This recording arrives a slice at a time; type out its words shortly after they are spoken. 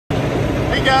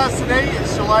Hey guys, today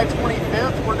is July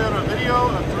 25th. We're doing a video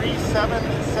of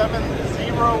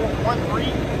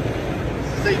 377013.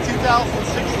 This is a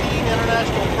 2016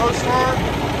 International PROSTAR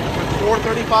with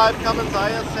 435 Cummins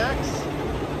ISX.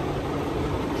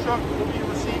 Truck will be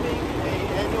receiving an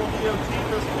annual DOT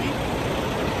this week.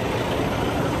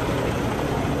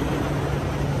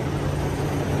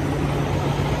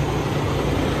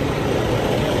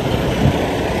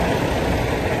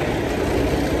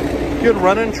 Good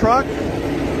running truck.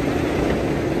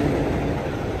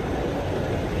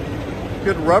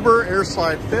 Good rubber, air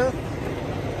slide fifth,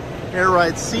 air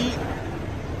ride seat.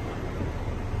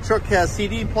 Truck has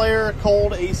CD player,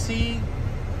 cold AC,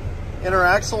 inner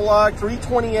axle lock,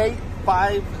 328,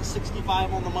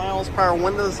 565 on the miles, power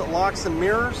windows, locks and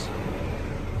mirrors.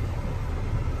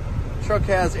 Truck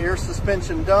has air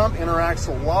suspension dump, inner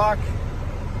axle lock,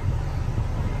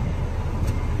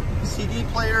 CD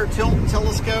player, tilt,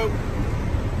 telescope,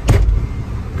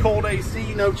 cold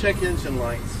AC, no check engine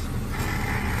lights.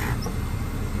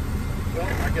 Well,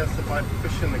 I guess if I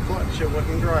push in the clutch, it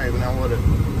wouldn't drive now, would it?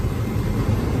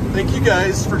 Thank you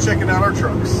guys for checking out our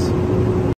trucks.